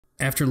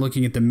After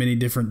looking at the many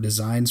different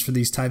designs for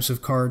these types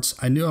of carts,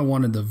 I knew I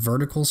wanted the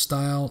vertical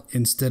style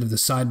instead of the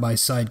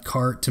side-by-side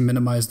cart to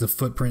minimize the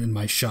footprint in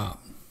my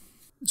shop.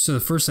 So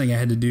the first thing I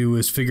had to do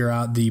was figure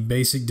out the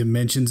basic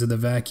dimensions of the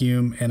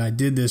vacuum, and I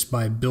did this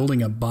by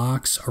building a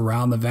box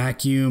around the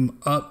vacuum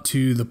up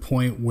to the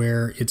point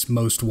where it's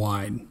most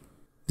wide.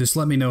 This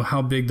let me know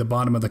how big the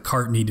bottom of the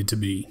cart needed to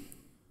be.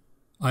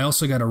 I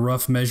also got a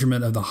rough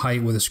measurement of the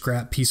height with a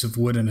scrap piece of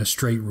wood and a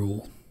straight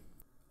rule.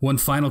 One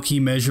final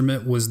key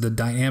measurement was the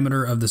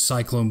diameter of the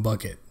Cyclone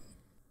bucket.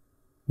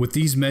 With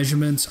these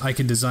measurements, I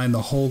could design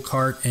the whole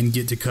cart and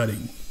get to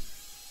cutting.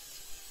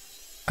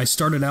 I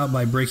started out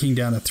by breaking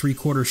down a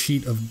 3/4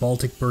 sheet of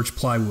Baltic birch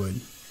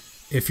plywood.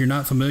 If you're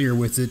not familiar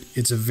with it,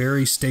 it's a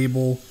very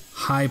stable,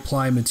 high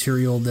ply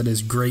material that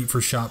is great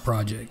for shop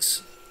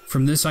projects.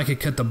 From this, I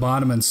could cut the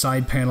bottom and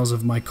side panels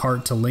of my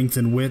cart to length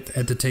and width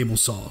at the table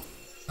saw.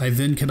 I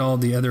then cut all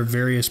the other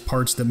various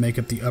parts that make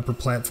up the upper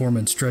platform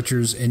and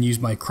stretchers and used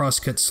my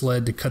crosscut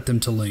sled to cut them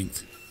to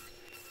length.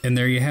 And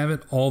there you have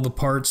it, all the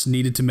parts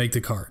needed to make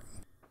the cart.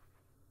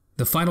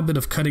 The final bit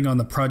of cutting on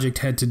the project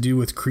had to do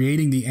with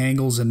creating the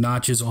angles and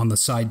notches on the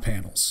side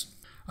panels.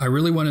 I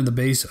really wanted the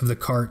base of the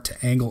cart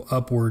to angle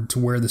upward to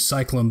where the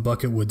Cyclone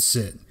bucket would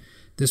sit.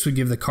 This would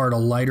give the cart a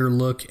lighter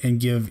look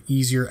and give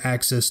easier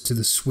access to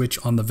the switch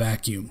on the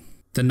vacuum.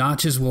 The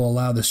notches will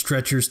allow the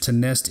stretchers to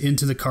nest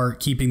into the cart,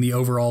 keeping the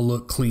overall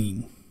look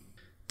clean.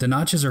 The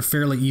notches are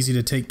fairly easy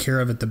to take care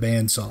of at the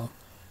bandsaw.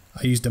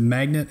 I used a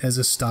magnet as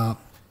a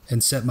stop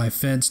and set my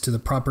fence to the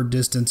proper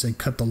distance and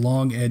cut the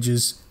long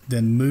edges,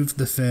 then moved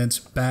the fence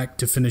back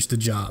to finish the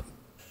job.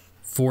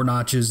 4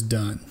 notches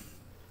done.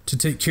 To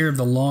take care of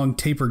the long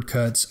tapered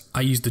cuts,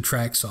 I used the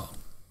track saw.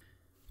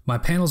 My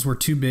panels were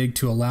too big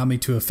to allow me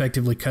to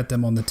effectively cut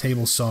them on the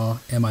table saw,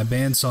 and my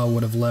bandsaw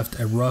would have left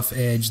a rough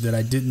edge that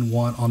I didn't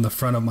want on the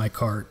front of my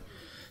cart.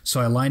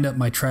 So I lined up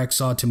my track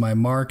saw to my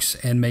marks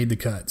and made the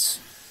cuts.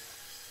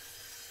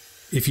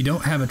 If you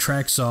don't have a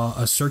track saw,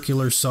 a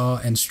circular saw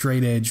and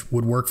straight edge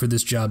would work for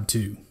this job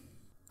too.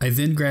 I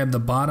then grabbed the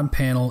bottom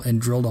panel and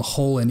drilled a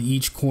hole in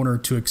each corner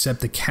to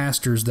accept the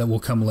casters that will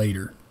come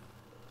later.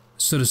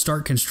 So to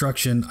start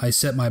construction, I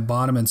set my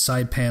bottom and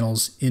side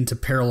panels into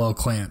parallel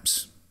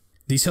clamps.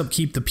 These help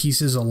keep the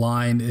pieces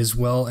aligned as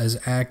well as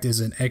act as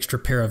an extra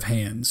pair of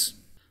hands.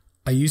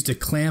 I used a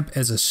clamp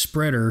as a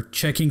spreader,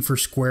 checking for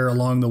square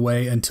along the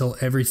way until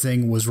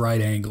everything was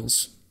right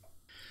angles.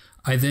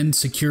 I then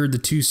secured the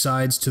 2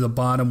 sides to the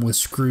bottom with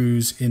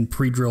screws in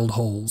pre-drilled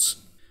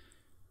holes.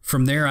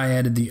 From there, I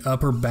added the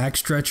upper back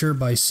stretcher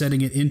by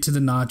setting it into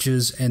the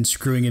notches and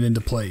screwing it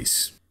into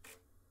place.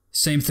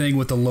 Same thing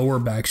with the lower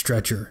back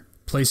stretcher,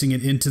 placing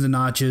it into the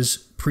notches,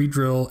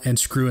 pre-drill, and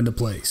screw into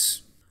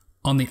place.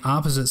 On the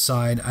opposite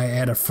side, I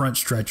add a front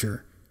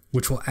stretcher,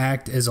 which will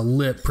act as a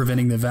lip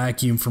preventing the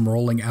vacuum from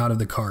rolling out of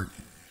the cart.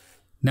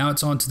 Now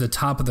it's onto the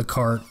top of the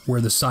cart where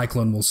the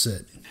Cyclone will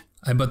sit.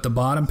 I butt the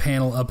bottom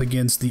panel up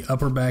against the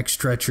upper back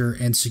stretcher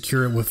and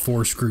secure it with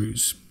 4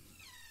 screws.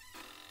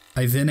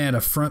 I then add a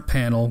front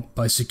panel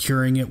by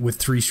securing it with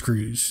 3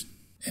 screws.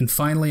 And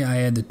finally, I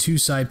add the 2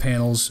 side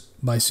panels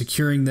by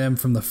securing them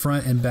from the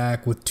front and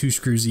back with 2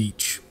 screws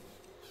each.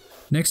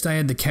 Next, I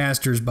add the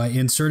casters by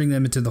inserting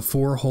them into the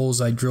 4 holes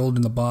I drilled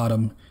in the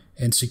bottom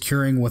and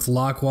securing with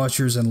lock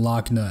washers and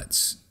lock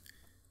nuts.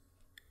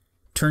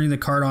 Turning the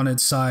cart on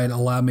its side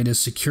allowed me to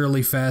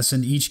securely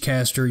fasten each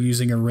caster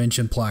using a wrench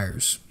and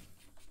pliers.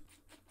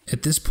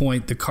 At this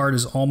point, the cart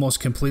is almost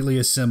completely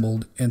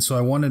assembled, and so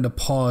I wanted to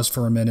pause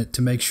for a minute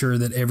to make sure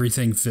that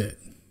everything fit.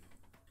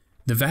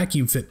 The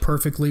vacuum fit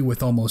perfectly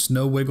with almost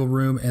no wiggle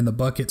room, and the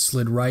bucket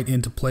slid right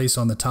into place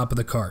on the top of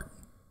the cart.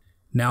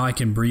 Now I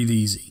can breathe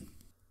easy.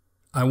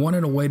 I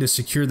wanted a way to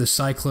secure the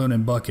Cyclone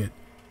and bucket,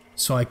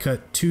 so I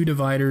cut 2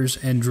 dividers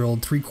and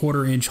drilled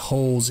 3/4 inch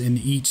holes in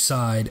each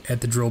side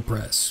at the drill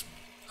press.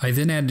 I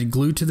then added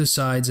glue to the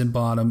sides and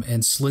bottom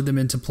and slid them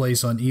into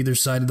place on either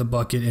side of the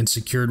bucket and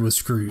secured with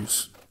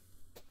screws.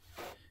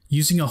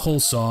 Using a hole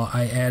saw,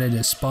 I added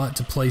a spot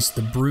to place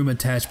the broom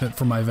attachment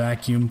for my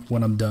vacuum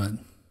when I'm done.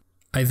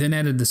 I then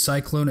added the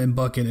Cyclone and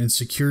bucket and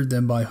secured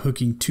them by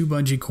hooking 2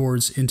 bungee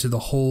cords into the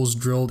holes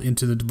drilled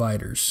into the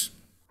dividers.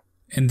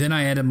 And then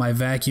I added my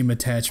vacuum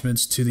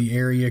attachments to the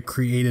area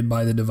created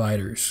by the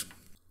dividers.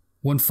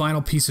 One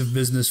final piece of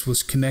business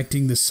was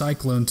connecting the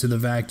Cyclone to the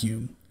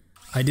vacuum.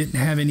 I didn't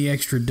have any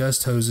extra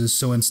dust hoses,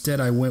 so instead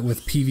I went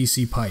with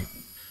PVC pipe.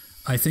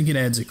 I think it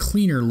adds a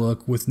cleaner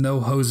look with no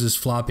hoses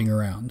flopping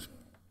around.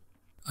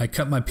 I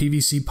cut my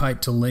PVC pipe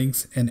to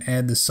length and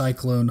add the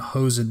Cyclone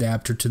hose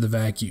adapter to the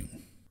vacuum.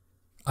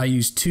 I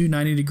used 2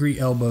 90-degree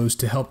elbows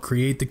to help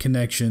create the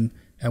connection,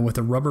 and with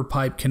a rubber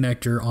pipe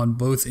connector on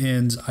both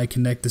ends, I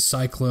connect the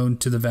Cyclone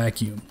to the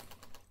vacuum.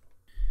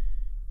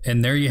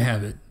 And there you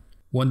have it,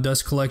 one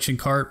dust collection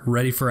cart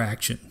ready for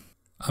action.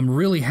 I'm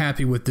really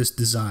happy with this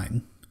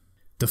design.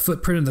 The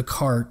footprint of the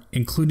cart,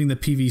 including the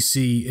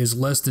PVC, is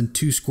less than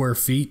 2 square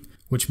feet,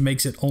 which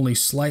makes it only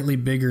slightly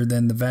bigger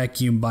than the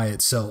vacuum by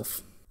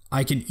itself.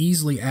 I can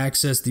easily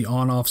access the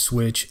on-off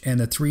switch, and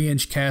the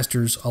 3-inch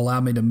casters allow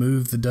me to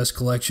move the dust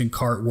collection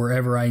cart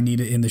wherever I need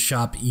it in the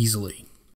shop easily.